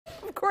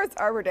course,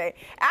 Arbor Day.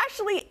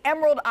 Ashley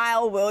Emerald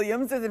Isle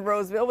Williams is in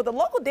Roseville with the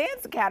local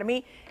dance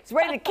academy. She's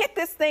ready to kick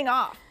this thing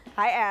off.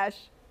 Hi, Ash.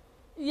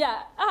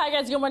 Yeah. Hi,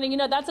 guys. Good morning. You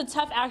know, that's a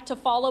tough act to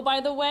follow,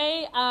 by the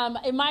way.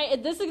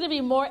 This is going to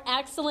be more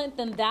excellent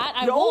than that.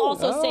 I will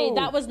also say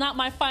that was not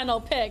my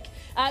final pick.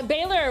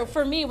 Baylor,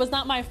 for me, was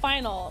not my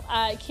final.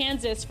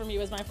 Kansas, for me,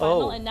 was my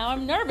final. And now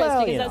I'm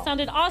nervous because that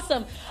sounded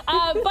awesome.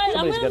 But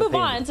I'm going to move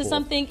on to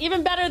something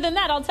even better than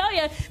that. I'll tell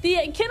you,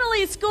 the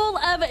Kennelly School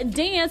of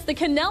Dance, the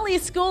Kennelly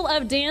School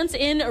of Dance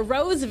in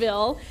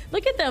Roseville.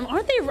 Look at them.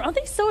 Aren't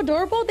they so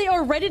adorable? They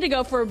are ready to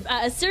go for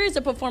a series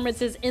of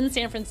performances in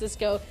San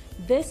Francisco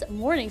this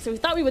morning. So we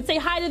thought we would say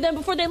hi to them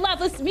before they left.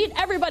 Let's meet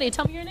everybody.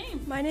 Tell me your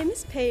name. My name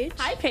is Paige.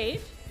 Hi,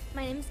 Paige.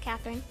 My name is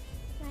Catherine.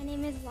 My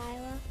name is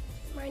Lila.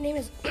 My name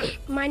is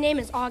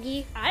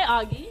Augie.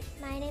 Hi, Augie.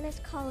 My name is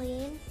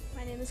Colleen.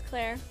 My name is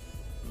Claire.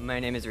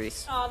 My name is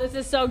Reese. Oh, this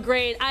is so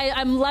great.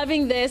 I'm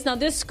loving this. Now,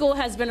 this school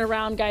has been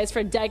around, guys,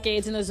 for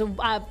decades, and there's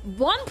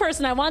one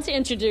person I want to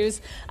introduce.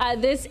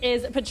 This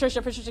is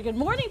Patricia. Patricia, good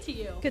morning to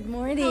you. Good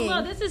morning.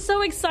 Hello, this is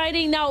so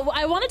exciting. Now,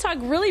 I want to talk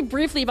really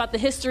briefly about the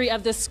history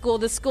of this school.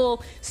 The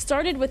school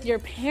started with your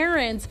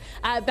parents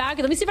back,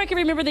 let me see if I can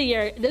remember the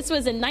year. This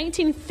was in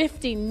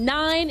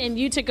 1959, and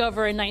you took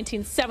over in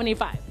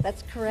 1975.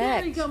 That's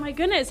correct. There you go. My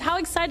goodness. How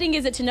exciting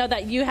is it to know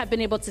that you have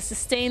been able to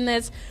sustain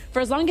this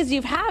for as long as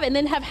you have, and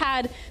then have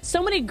had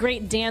so many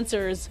great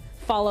dancers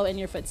follow in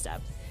your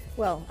footsteps?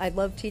 Well, I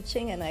love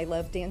teaching and I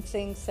love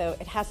dancing, so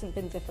it hasn't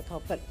been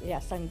difficult, but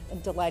yes, I'm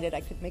delighted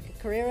I could make a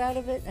career out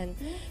of it and,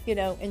 you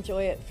know,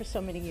 enjoy it for so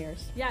many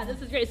years. Yeah,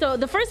 this is great. So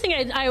the first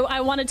thing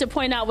I wanted to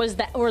point out was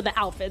the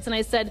outfits, and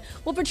I said,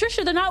 well,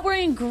 Patricia, they're not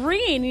wearing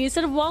green. And you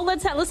said, well,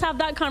 let's have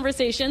that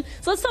conversation.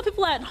 So let's tell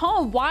people at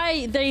home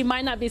why they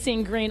might not be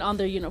seeing green on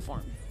their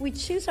uniform. We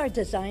choose our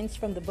designs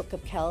from the Book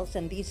of Kells,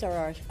 and these are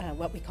our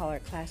what we call our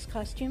class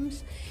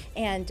costumes,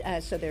 and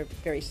so they're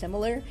very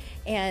similar.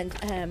 And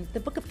the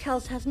Book of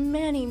Kells has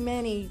many,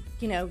 many,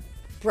 you know,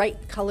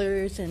 bright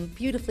colors and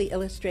beautifully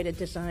illustrated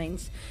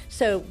designs.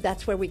 So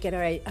that's where we get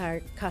our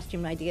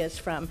costume ideas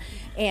from.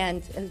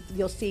 And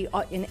you'll see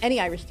in any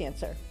Irish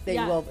dancer, they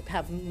will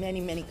have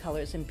many, many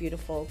colors and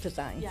beautiful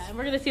designs. Yeah, and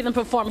we're going to see them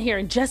perform here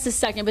in just a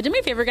second. But do me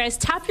a favor, guys,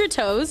 tap your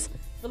toes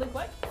really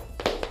quick.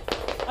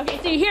 Okay,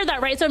 so you hear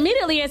that, right? So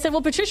immediately I said,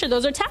 well, Patricia,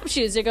 those are tap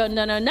shoes. You go,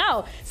 no, no,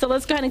 no. So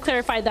let's go ahead and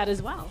clarify that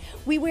as well.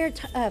 We wear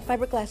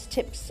fiberglass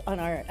tips on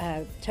our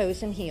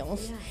toes and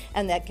heels,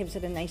 and that gives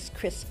it a nice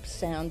crisp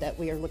sound that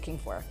we are looking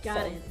for.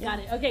 Got it.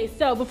 Okay,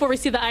 so before we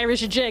see the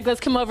Irish jig, let's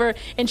come over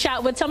and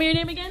chat with, tell me your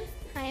name again.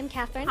 Hi, I'm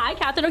Catherine. Hi,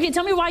 Catherine. Okay,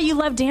 tell me why you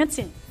love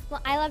dancing.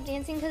 Well, I love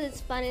dancing because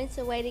it's fun and it's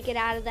a way to get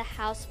out of the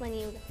house when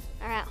you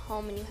are at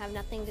home and you have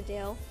nothing to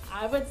do.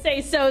 I would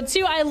say so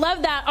too. I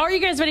love that. Are you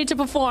guys ready to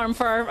perform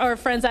for our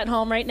friends at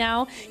home right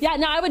now? Yeah,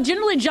 now I would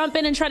generally jump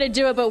in and try to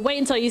do it, but wait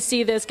until you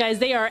see this, guys.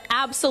 They are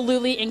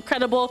absolutely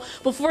incredible.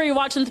 Before you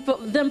watch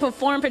them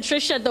perform,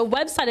 Patricia, the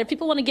website, if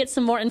people want to get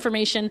some more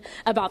information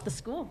about the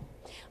school.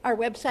 Our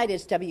website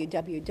is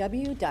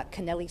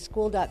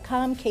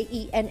www.kennellyschool.com,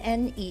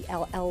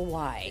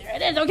 Kennelly. There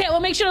it is. Okay, well,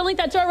 make sure to link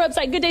that to our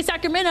website,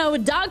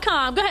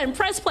 gooddaysacramento.com. Go ahead and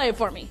press play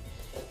for me.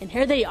 And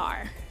here they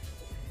are.